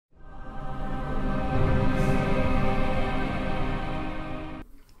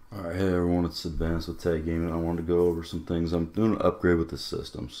It's Advanced with Tag Gaming. I wanted to go over some things. I'm doing an upgrade with the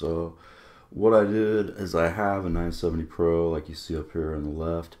system. So what I did is I have a 970 Pro like you see up here on the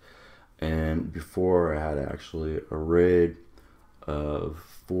left, and before I had actually a RAID of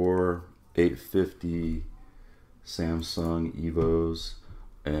 4 850 Samsung EVOs,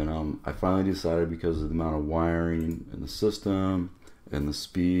 and I finally decided, because of the amount of wiring in the system and the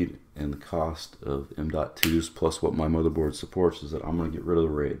speed and the cost of M.2s plus what my motherboard supports, is that I'm going to get rid of the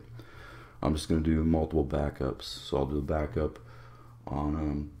RAID. I'm just going to do multiple backups. So I'll do a backup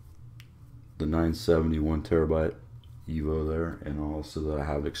on the 970 1 terabyte EVO there, and also that I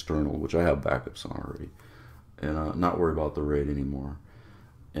have external, which I have backups on already, and not worry about the RAID anymore.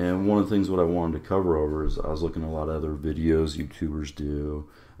 And one of the things what I wanted to cover over is I was looking at a lot of other videos YouTubers do,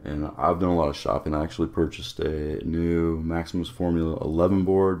 and I've done a lot of shopping. I actually purchased a new Maximus Formula 11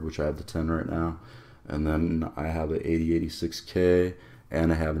 board, which I have the 10 right now, and then I have an 8086K,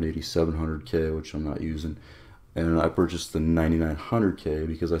 and I have an 8700K, which I'm not using. And I purchased the 9900K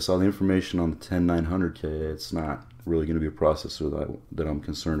because I saw the information on the 10900K. It's not really going to be a processor that I'm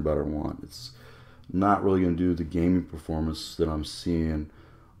concerned about or want. It's not really going to do the gaming performance that I'm seeing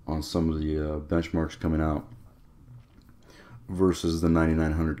on some of the benchmarks coming out versus the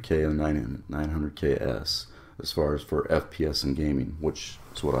 9900K and the 9900KS as far as for FPS and gaming, which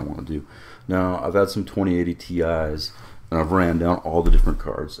is what I want to do. Now, I've had some 2080 Ti's, and I've ran down all the different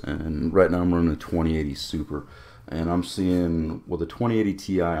cards, and right now I'm running a 2080 Super, and I'm seeing with a 2080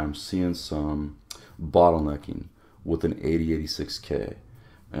 Ti, I'm seeing some bottlenecking with an 8086K.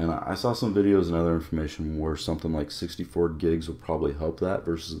 And I saw some videos and other information where something like 64 gigs will probably help that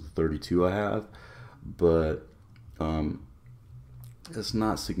versus the 32 I have, but it's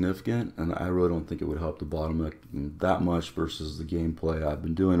not significant, and I really don't think it would help the bottleneck that much versus the gameplay I've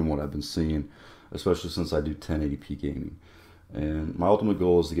been doing and what I've been seeing, especially since I do 1080p gaming. And my ultimate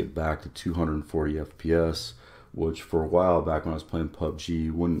goal is to get back to 240 FPS, which for a while back when I was playing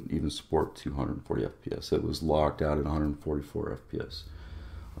PUBG wouldn't even support 240 FPS. It was locked out at 144 FPS.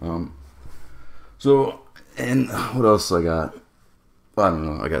 And what else I got? I don't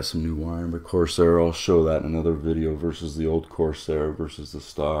know. I got some new wiring by Corsair. I'll show that in another video versus the old Corsair versus the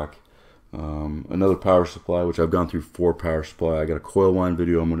stock. Another power supply, which I've gone through 4 power supply. I got a coil wine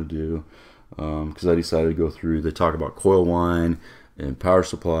video I'm going to do because I decided to go through. They talk about coil wine and power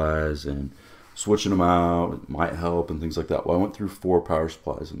supplies and switching them out. It might help and things like that. Well, I went through 4 power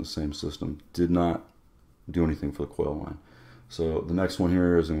supplies in the same system. Did not do anything for the coil wine. So the next one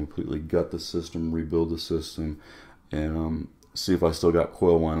here is to completely gut the system, rebuild the system, and see if I still got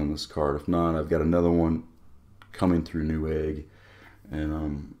coil wine on this card. If not, I've got another one coming through Newegg,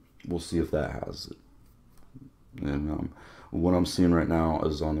 and we'll see if that has it. And what I'm seeing right now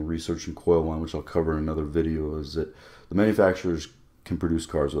is on the research in coil wine, which I'll cover in another video, is that the manufacturers can produce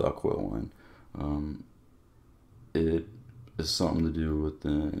cards without coil wine. It is something to do with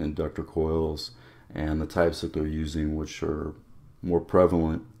the inductor coils and the types that they're using, which are more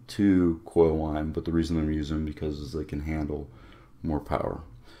prevalent to coil wine, but the reason they're using them because they can handle more power.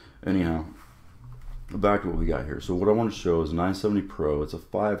 Anyhow, back to what we got here. So what I want to show is a 970 Pro. It's a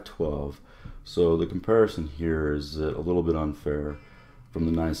 512. So the comparison here is a little bit unfair from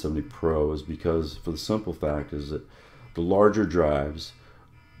the 970 Pro, is because for the simple fact is that the larger drives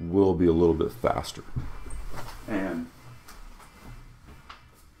will be a little bit faster. And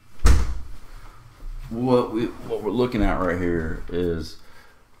what we're looking at right here is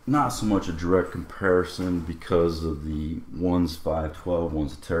not so much a direct comparison because of the one's 512,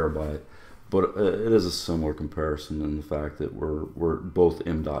 one's a terabyte, but it is a similar comparison in the fact that we're both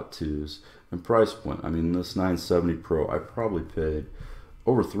M.2s and price point. I mean, this 970 Pro, I probably paid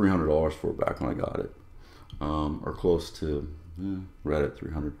over $300 for it back when I got it, or close to right at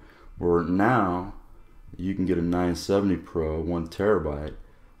 300. Where now you can get a 970 Pro 1 terabyte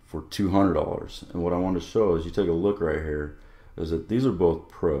for $200. And what I want to show is, you take a look right here, is that these are both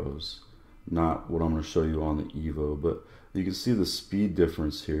Pros, not what I'm going to show you on the EVO, but you can see the speed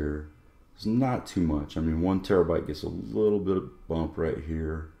difference here is not too much. I mean, 1 terabyte gets a little bit of bump right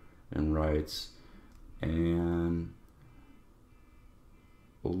here in writes, and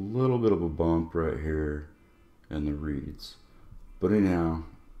a little bit of a bump right here in the reads. But anyhow,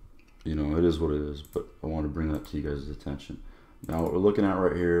 you know, it is what it is, but I want to bring that to you guys' attention. Now what we're looking at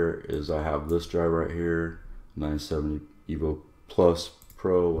right here is I have this drive right here, 970 EVO Plus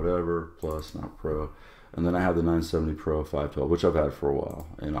Pro, whatever, Plus, not Pro. And then I have the 970 Pro 512, which I've had for a while.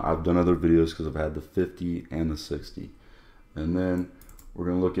 And I've done other videos because I've had the 50 and the 60. And then we're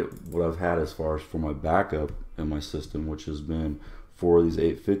going to look at what I've had as far as for my backup in my system, which has been 4 of these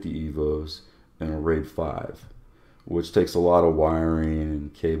 850 EVOs and a RAID 5. which takes a lot of wiring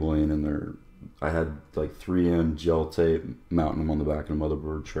and cabling, and I had like 3M gel tape mounting them on the back of the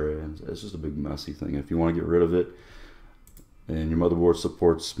motherboard tray, and it's just a big messy thing. If you want to get rid of it, and your motherboard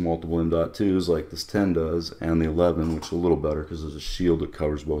supports multiple M.2s like this 10 does, and the 11, which is a little better because there's a shield that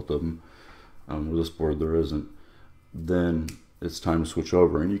covers both of them, where this board there isn't, then it's time to switch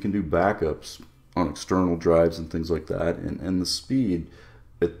over. And you can do backups on external drives and things like that, and the speed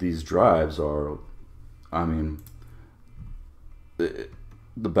at these drives are, I mean,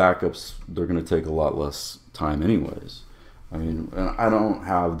 the backups, they're going to take a lot less time anyways. I mean, and I don't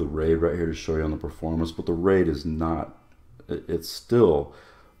have the RAID right here to show you on the performance, but the RAID is not, it's still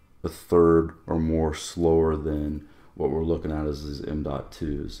a third or more slower than what we're looking at as these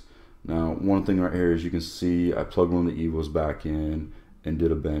M.2s. Now, one thing right here is you can see I plugged one of the EVOs back in and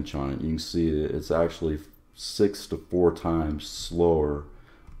did a bench on it. You can see it's actually 6 to 4 times slower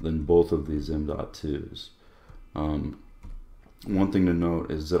than both of these M.2s. One thing to note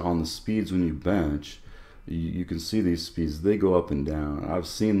is that on the speeds when you bench, you can see these speeds, they go up and down. I've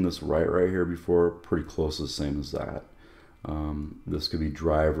seen this right here before, pretty close to the same as that. This could be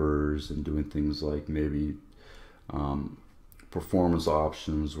drivers and doing things like maybe performance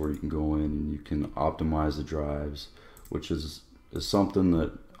options where you can go in and you can optimize the drives, which is something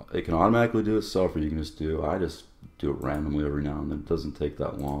that it can automatically do itself, or you can just do. I just do it randomly every now and then. It doesn't take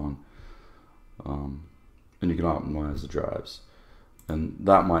that long, and you can optimize the drives, and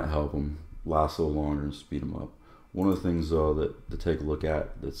that might help them last a little longer and speed them up. One of the things though that to take a look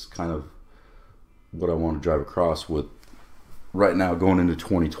at, that's kind of what I want to drive across with right now going into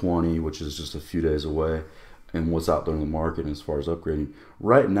 2020, which is just a few days away, and what's out there in the market as far as upgrading.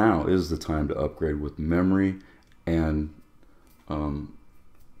 Right now is the time to upgrade with memory and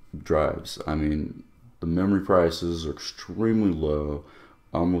drives. I mean, the memory prices are extremely low.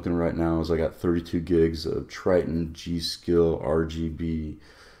 I'm looking right now as I got 32 gigs of Triton G.Skill RGB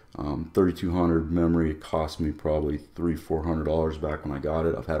 3200 memory. It cost me probably $300-400 back when I got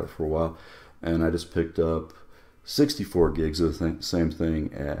it. I've had it for a while, and I just picked up 64 gigs of the same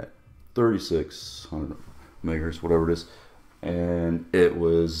thing at 3600 megahertz, whatever it is, and it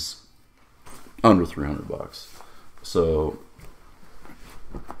was under $300. So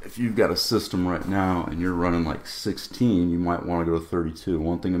if you've got a system right now and you're running like 16, you might want to go to 32.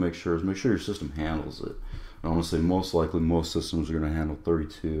 One thing to make sure your system handles it. I want to say most likely most systems are going to handle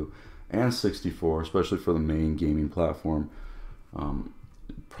 32 and 64, especially for the main gaming platform.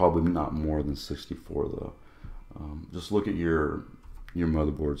 Probably not more than 64 though. Just look at your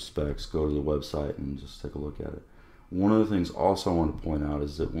motherboard specs, go to the website and just take a look at it. One of the things also I want to point out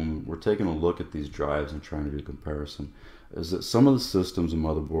is that when we're taking a look at these drives and trying to do a comparison, is that some of the systems and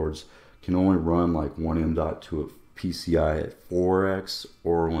motherboards can only run like one M.2 at PCI at 4x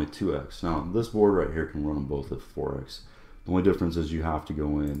or only 2x. Now this board right here can run them both at 4x. The only difference is you have to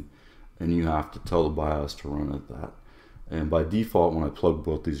go in and you have to tell the BIOS to run at that. And by default, when I plug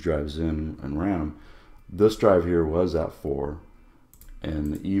both these drives in and ran them, this drive here was at 4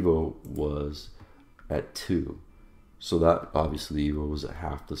 and the EVO was at 2. So that obviously the EVO was at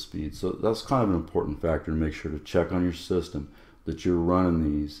half the speed. So that's kind of an important factor to make sure to check on your system that you're running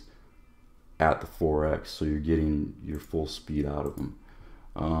these at the 4x, so you're getting your full speed out of them.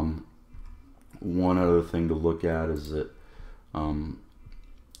 One other thing to look at is that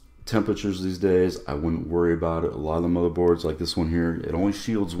temperatures these days, I wouldn't worry about it. A lot of the motherboards, like this one here, it only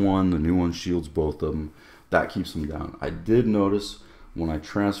shields one. The new one shields both of them. That keeps them down. I did notice when I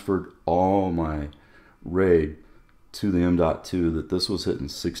transferred all my RAID to the M.2 that this was hitting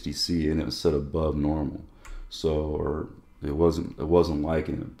 60C and it was set above normal. So, or it wasn't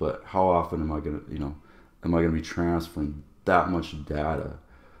liking it. But how often am I gonna be transferring that much data,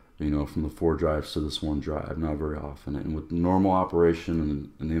 from the 4 drives to this one drive? Not very often. And with normal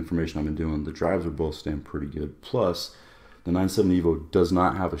operation and the information I've been doing, the drives are both staying pretty good. Plus, the 970 EVO does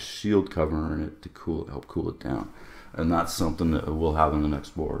not have a shield cover in it to help cool it down, and that's something that we'll have on the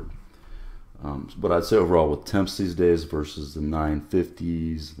next board. But I'd say overall with temps these days versus the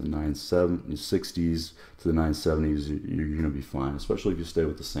 950s, the 960s to the 970s, you're going to be fine, especially if you stay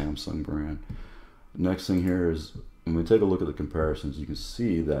with the Samsung brand. Next thing here is when we take a look at the comparisons, you can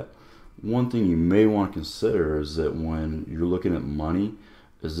see that one thing you may want to consider is that when you're looking at money,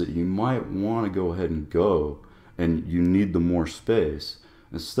 is that you might want to go ahead and you need the more space.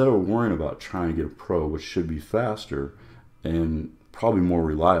 Instead of worrying about trying to get a Pro, which should be faster and probably more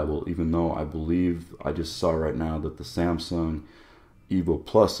reliable, even though I believe I just saw right now that the Samsung EVO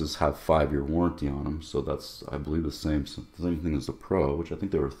Pluses have 5-year warranty on them, so that's, I believe, the same thing as the Pro, which I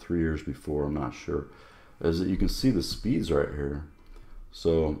think they were 3 years before, I'm not sure. Is that you can see the speeds right here.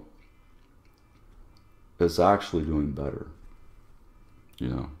 So it's actually doing better, you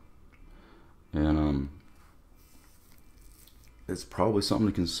know. And it's probably something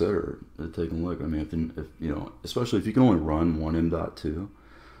to consider to take a look. I mean, if you know, especially if you can only run one M.2,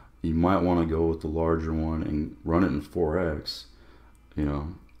 you might want to go with the larger one and run it in 4x, you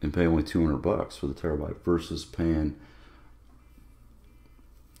know, and pay only $200 for the terabyte versus paying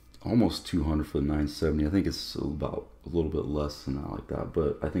almost 200 for the 970. I think it's about a little bit less than that, like that.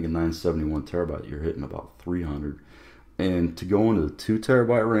 But I think a 971 terabyte, you're hitting about 300. And to go into the 2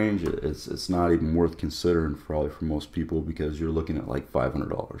 terabyte range, it's not even worth considering probably for most people, because you're looking at like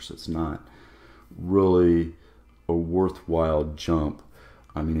 $500. It's not really a worthwhile jump.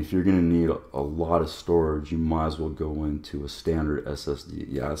 I mean, if you're going to need a lot of storage, you might as well go into a standard SSD.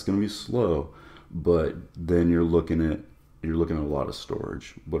 Yeah, it's going to be slow, but then you're looking at a lot of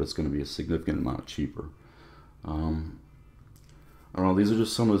storage, but it's going to be a significant amount cheaper. I don't know, these are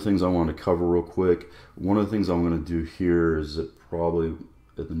just some of the things I want to cover real quick. One of the things I'm going to do here is that probably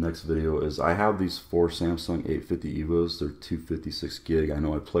at the next video is I have these 4 Samsung 850 EVOs. They're 256 gig. I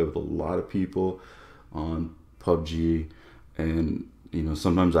know I play with a lot of people on PUBG, and you know,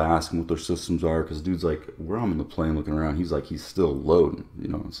 sometimes I ask them what their systems are, because dude's like, where I'm in the plane looking around, he's like, he's still loading. You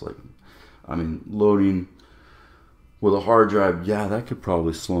know, it's like, I mean, loading with a hard drive, yeah, that could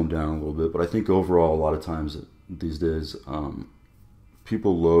probably slow them down a little bit. But I think overall, a lot of times these days,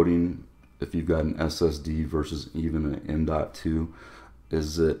 people loading, if you've got an SSD versus even an M.2,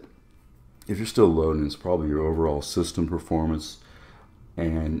 is that if you're still loading, it's probably your overall system performance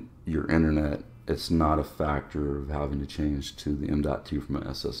and your internet. It's not a factor of having to change to the M.2 from an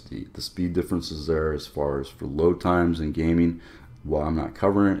SSD. The speed difference is there as far as for load times and gaming. While I'm not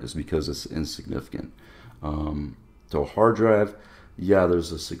covering it, is because it's insignificant. So a hard drive, yeah,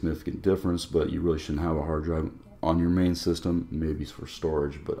 there's a significant difference, but you really shouldn't have a hard drive on your main system. Maybe it's for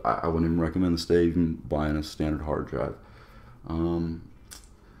storage, but I wouldn't even recommend to stay even buying a standard hard drive.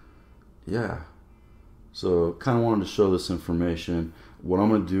 Yeah, so kind of wanted to show this information. What I'm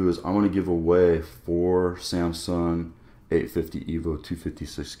going to do is I'm going to give away 4 Samsung 850 EVO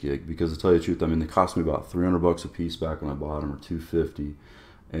 256 gig, because to tell you the truth, I mean, they cost me about $300 a piece back when I bought them, or $250.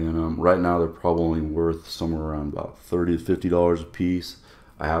 And right now they're probably worth somewhere around about $30 to $50 a piece.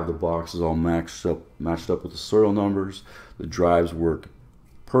 I have the boxes all matched up with the serial numbers. The drives work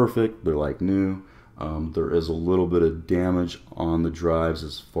perfect. They're like new. There is a little bit of damage on the drives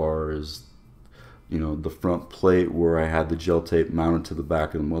as far as, you know, the front plate where I had the gel tape mounted to the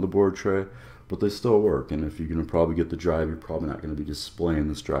back of the motherboard tray, but they still work. And if you're going to probably get the drive, you're probably not going to be displaying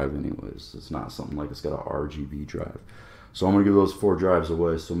this drive anyways. It's not something like it's got an RGB drive. So I'm going to give those 4 drives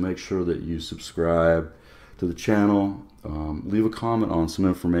away. So make sure that you subscribe to the channel. Leave a comment on some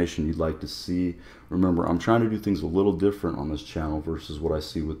information you'd like to see. Remember, I'm trying to do things a little different on this channel versus what I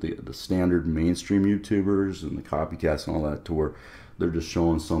see with the standard mainstream YouTubers and the copycats and all that, to where they're just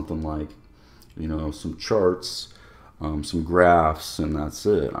showing something like, you know, some charts, some graphs, and that's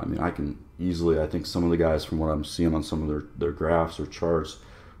it. I mean, I can easily, I think some of the guys, from what I'm seeing on some of their graphs or charts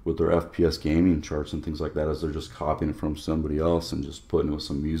with their FPS gaming charts and things like that, is they're just copying it from somebody else and just putting it with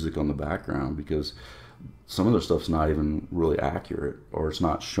some music on the background, because some of their stuff's not even really accurate, or it's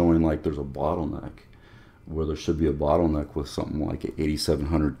not showing like there's a bottleneck where there should be a bottleneck with something like an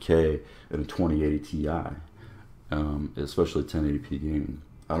 8700K and a 2080 Ti, especially 1080p gaming.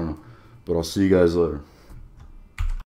 I don't know, but I'll see you guys later.